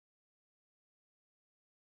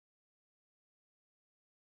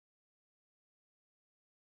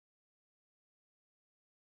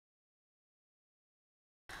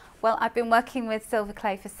Well, I've been working with silver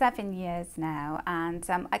clay for 7 years now, and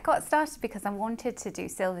I got started because I wanted to do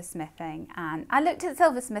silversmithing, and I looked at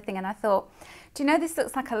silversmithing and I thought, do you know, this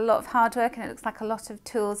looks like a lot of hard work and it looks like a lot of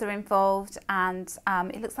tools are involved, and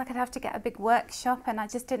it looks like I'd have to get a big workshop, and I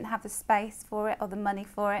just didn't have the space for it or the money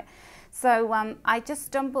for it. So I just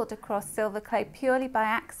stumbled across silver clay purely by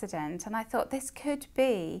accident, and I thought this could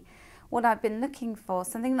be what I've been looking for,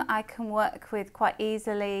 something that I can work with quite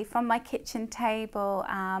easily from my kitchen table,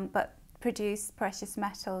 but produce precious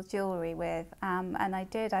metal jewellery with. And I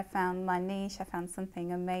did. I found my niche, I found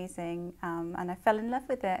something amazing, and I fell in love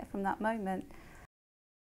with it from that moment.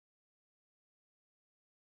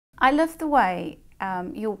 I love the way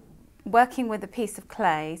you're working with a piece of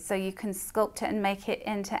clay, so you can sculpt it and make it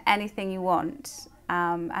into anything you want,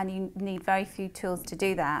 and you need very few tools to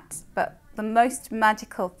do that. But the most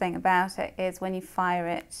magical thing about it is when you fire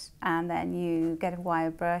it and then you get a wire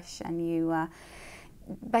brush and you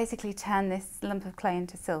basically turn this lump of clay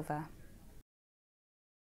into silver.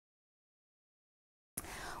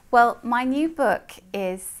 Well, my new book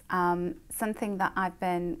is something that I've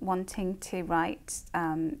been wanting to write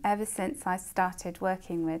ever since I started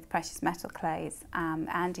working with precious metal clays,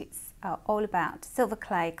 and it's all about silver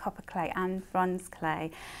clay, copper clay and bronze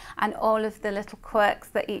clay, and all of the little quirks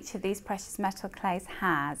that each of these precious metal clays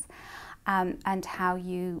has, and how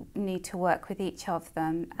you need to work with each of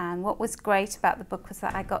them. And what was great about the book was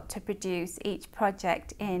that I got to produce each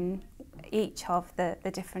project in each of the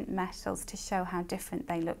different metals to show how different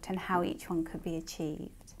they looked and how each one could be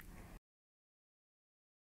achieved.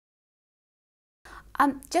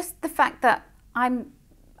 Just the fact that I'm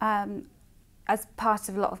as part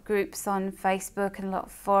of a lot of groups on Facebook and a lot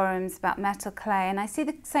of forums about metal clay, and I see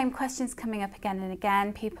the same questions coming up again and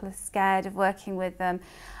again. People are scared of working with them.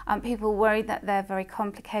 People worry that they're very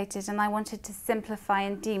complicated, and I wanted to simplify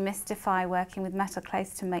and demystify working with metal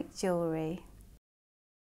clays to make jewellery.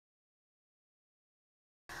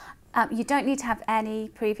 You don't need to have any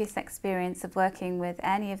previous experience of working with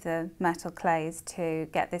any of the metal clays to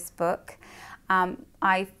get this book.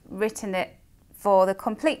 I've written it for the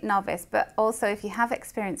complete novice, but also if you have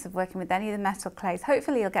experience of working with any of the metal clays,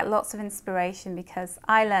 hopefully you'll get lots of inspiration, because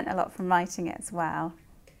I learnt a lot from writing it as well.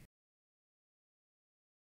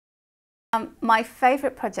 My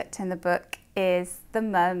favourite project in the book is the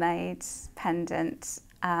mermaid pendant.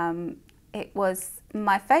 It was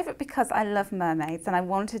my favourite because I love mermaids and I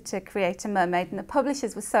wanted to create a mermaid, and the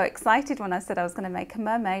publishers were so excited when I said I was going to make a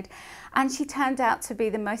mermaid, and she turned out to be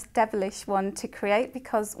the most devilish one to create,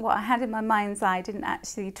 because what I had in my mind's eye didn't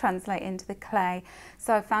actually translate into the clay,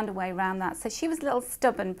 so I found a way around that. So she was a little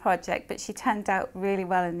stubborn project, but she turned out really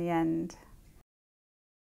well in the end.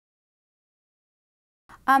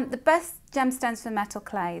 The best gemstones for metal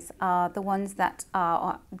clays are the ones that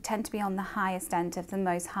tend to be on the highest end of the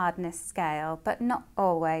most hardness scale, but not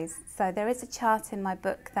always. So there is a chart in my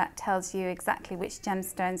book that tells you exactly which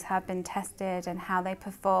gemstones have been tested and how they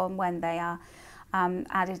perform when they are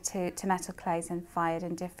added to metal clays and fired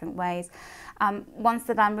in different ways. Ones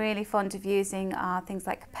that I'm really fond of using are things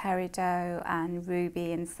like peridot and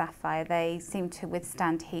ruby and sapphire. They seem to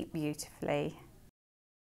withstand heat beautifully.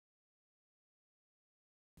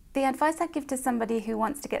 The advice I give to somebody who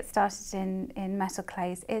wants to get started in metal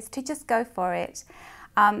clays is to just go for it.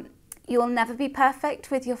 You'll never be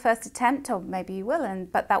perfect with your first attempt, or maybe you will,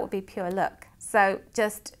 but that will be pure luck. So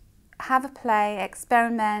just have a play,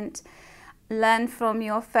 experiment, learn from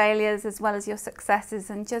your failures as well as your successes,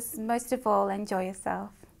 and just most of all enjoy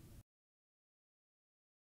yourself.